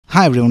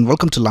Hi everyone,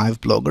 welcome to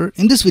Live Blogger.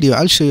 In this video,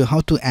 I'll show you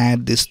how to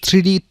add this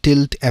 3D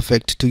tilt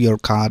effect to your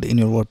card in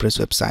your WordPress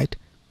website.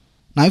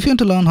 Now, if you want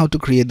to learn how to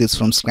create this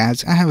from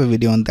scratch, I have a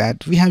video on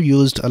that. We have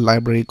used a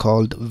library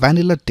called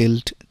Vanilla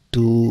Tilt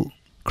to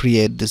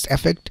create this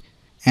effect.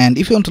 And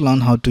if you want to learn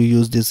how to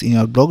use this in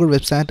your Blogger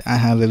website, I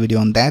have a video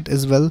on that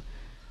as well.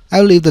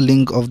 I'll leave the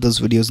link of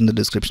those videos in the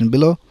description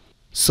below.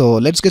 So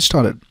let's get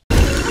started.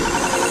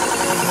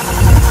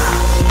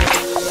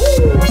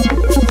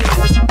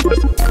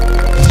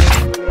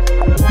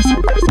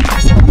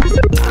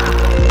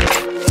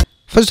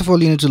 First of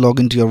all, you need to log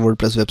into your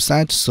WordPress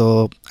website.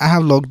 So I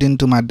have logged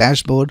into my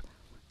dashboard.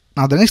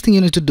 Now the next thing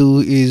you need to do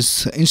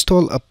is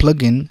install a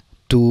plugin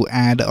to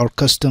add our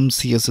custom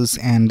CSS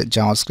and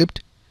JavaScript.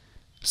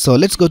 So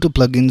let's go to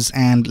plugins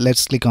and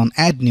let's click on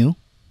add new.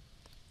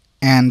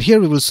 And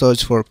here we will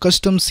search for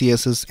custom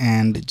CSS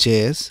and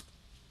JS.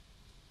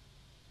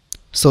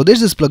 So there's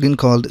this plugin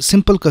called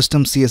Simple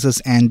Custom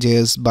CSS and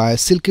JS by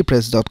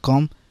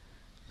silkypress.com.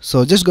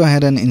 So just go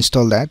ahead and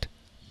install that.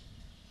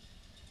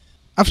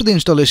 After the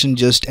installation,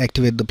 just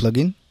activate the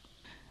plugin.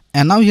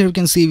 And now here you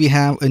can see we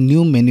have a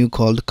new menu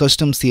called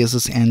Custom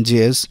CSS and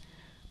JS.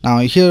 Now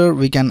here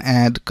we can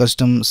add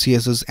custom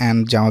CSS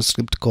and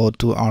JavaScript code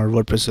to our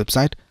WordPress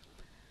website.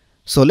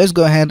 So let's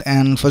go ahead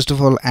and first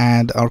of all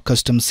add our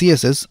custom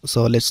CSS.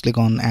 So let's click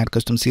on add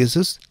custom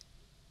CSS.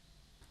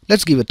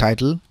 Let's give a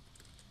title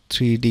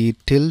 3D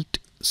tilt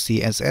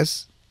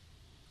CSS.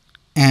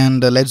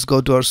 And let's go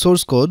to our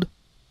source code.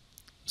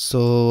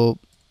 So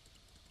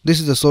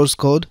this is the source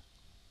code.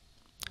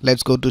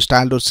 Let's go to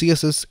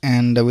style.css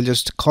and we'll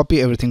just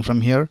copy everything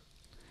from here.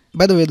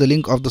 By the way, the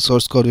link of the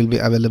source code will be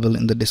available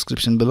in the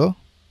description below.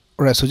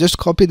 Alright, so just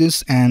copy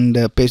this and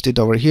paste it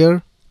over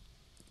here.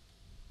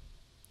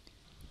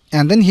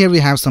 And then here we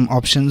have some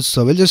options.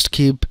 So we'll just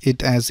keep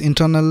it as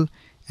internal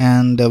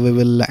and we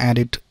will add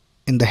it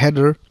in the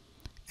header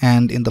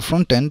and in the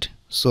front end.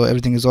 So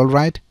everything is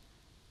alright.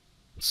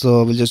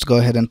 So we'll just go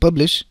ahead and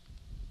publish.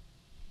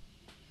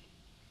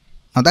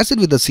 Now that's it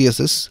with the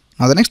CSS.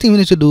 Now the next thing we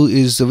need to do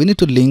is we need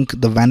to link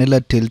the Vanilla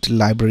Tilt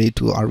library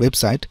to our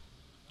website.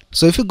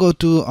 So if you go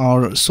to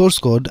our source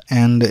code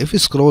and if we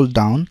scroll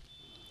down,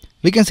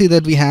 we can see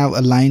that we have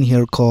a line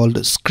here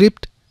called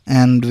script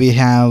and we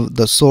have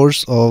the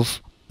source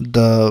of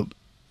the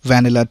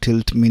Vanilla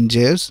Tilt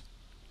min.js.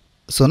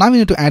 So now we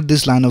need to add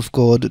this line of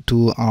code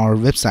to our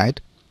website.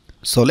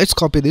 So let's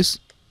copy this.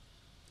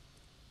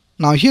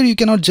 Now here you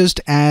cannot just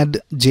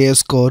add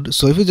JS code.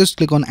 So if you just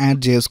click on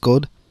add JS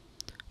code,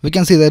 we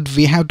can see that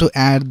we have to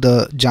add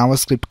the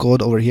JavaScript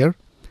code over here.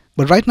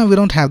 But right now we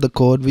don't have the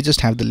code, we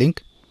just have the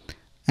link.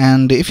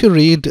 And if you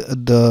read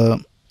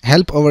the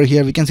help over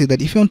here, we can see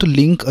that if you want to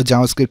link a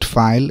JavaScript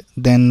file,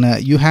 then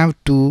you have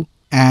to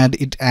add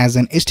it as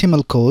an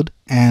HTML code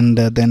and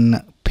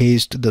then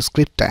paste the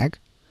script tag.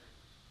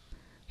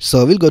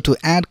 So we'll go to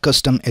add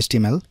custom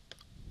HTML.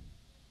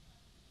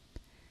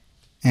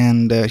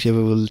 And here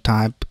we will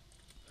type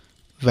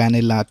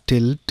vanilla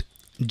tilt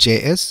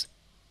JS.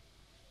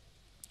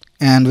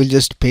 And we'll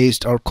just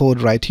paste our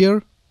code right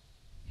here.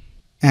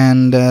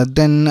 And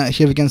then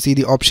here we can see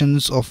the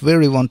options of where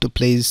we want to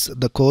place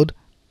the code.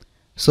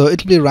 So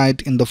it will be right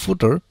in the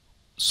footer.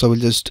 So we'll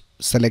just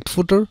select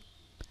footer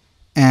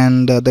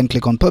and then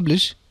click on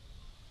publish.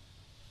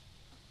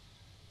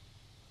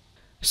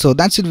 So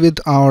that's it with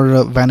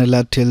our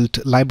Vanilla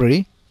Tilt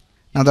library.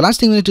 Now the last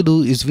thing we need to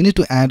do is we need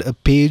to add a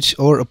page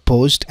or a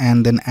post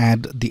and then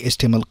add the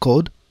HTML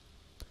code.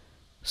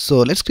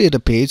 So let's create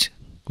a page.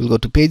 We'll go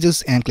to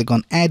pages and click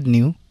on add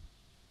new.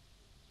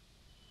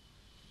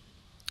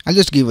 I'll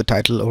just give a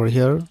title over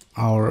here,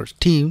 our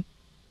team.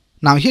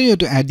 Now here you have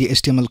to add the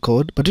HTML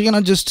code, but you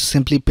cannot just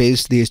simply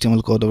paste the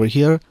HTML code over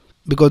here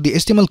because the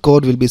HTML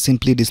code will be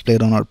simply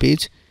displayed on our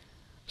page.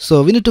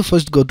 So we need to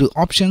first go to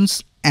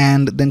options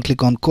and then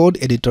click on code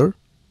editor.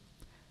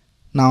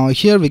 Now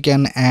here we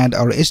can add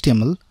our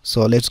HTML.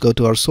 So let's go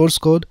to our source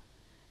code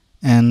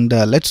and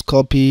let's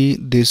copy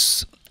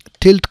this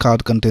tilt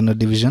card container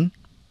division.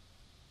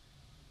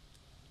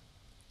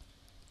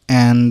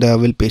 And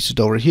we'll paste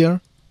it over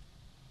here.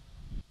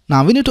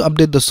 Now we need to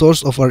update the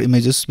source of our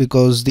images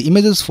because the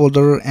images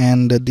folder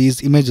and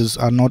these images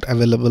are not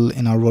available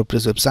in our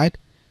WordPress website.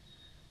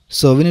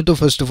 So we need to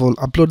first of all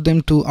upload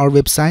them to our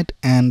website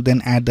and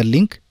then add the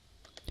link.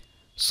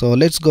 So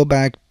let's go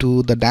back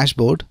to the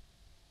dashboard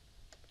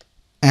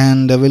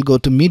and we'll go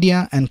to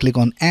media and click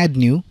on add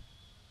new.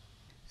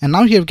 And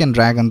now here we can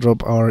drag and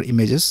drop our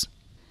images.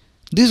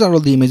 These are all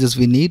the images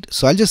we need.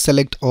 So I'll just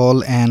select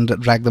all and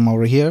drag them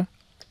over here.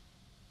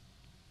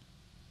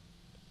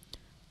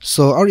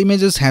 So our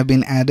images have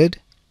been added.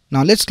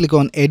 Now let's click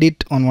on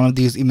edit on one of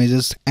these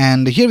images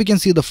and here we can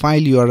see the file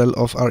URL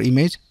of our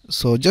image.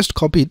 So just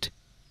copy it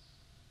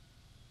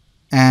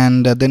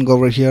and then go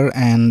over here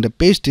and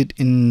paste it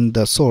in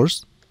the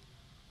source.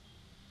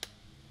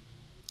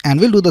 And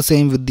we'll do the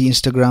same with the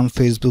Instagram,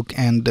 Facebook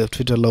and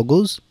Twitter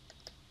logos.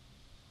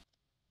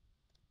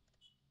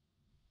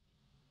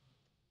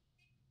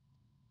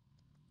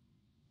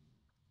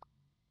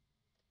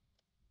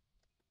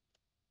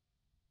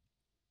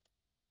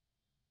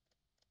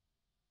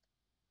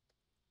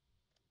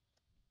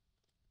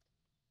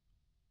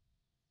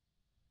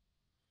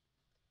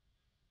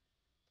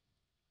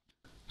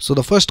 So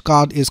the first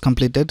card is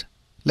completed.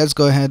 Let's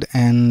go ahead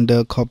and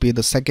copy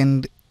the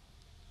second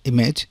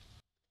image.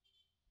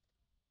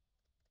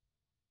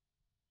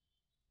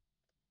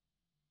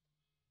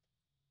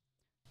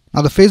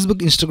 Now the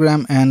Facebook,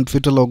 Instagram and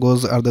Twitter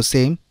logos are the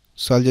same,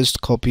 so I'll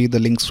just copy the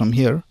links from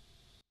here.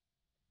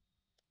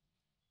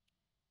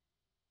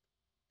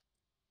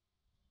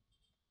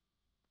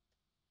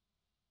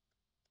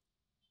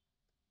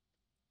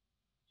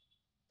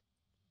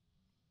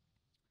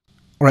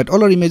 Alright,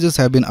 all our images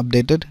have been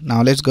updated.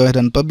 Now let's go ahead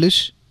and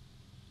publish.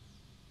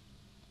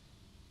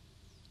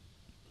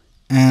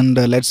 And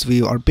let's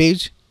view our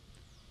page.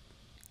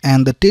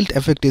 And the tilt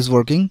effect is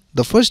working.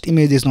 The first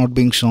image is not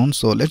being shown,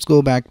 so let's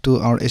go back to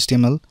our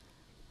HTML.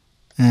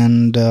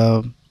 And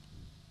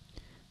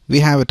we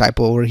have a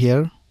typo over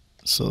here,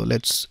 so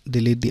let's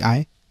delete the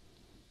I.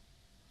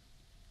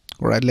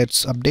 Alright,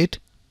 let's update.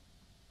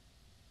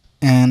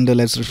 And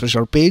let's refresh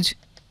our page.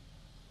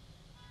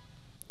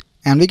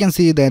 And we can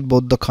see that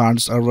both the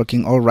cards are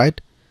working alright.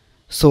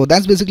 So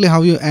that's basically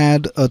how you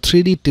add a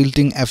 3D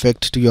tilting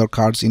effect to your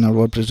cards in our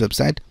WordPress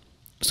website.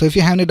 So if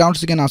you have any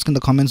doubts, you can ask in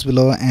the comments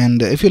below,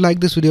 and if you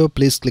like this video,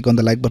 please click on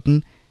the like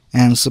button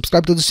and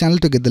subscribe to this channel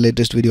to get the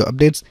latest video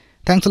updates.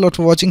 Thanks a lot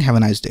for watching. Have a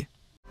nice day.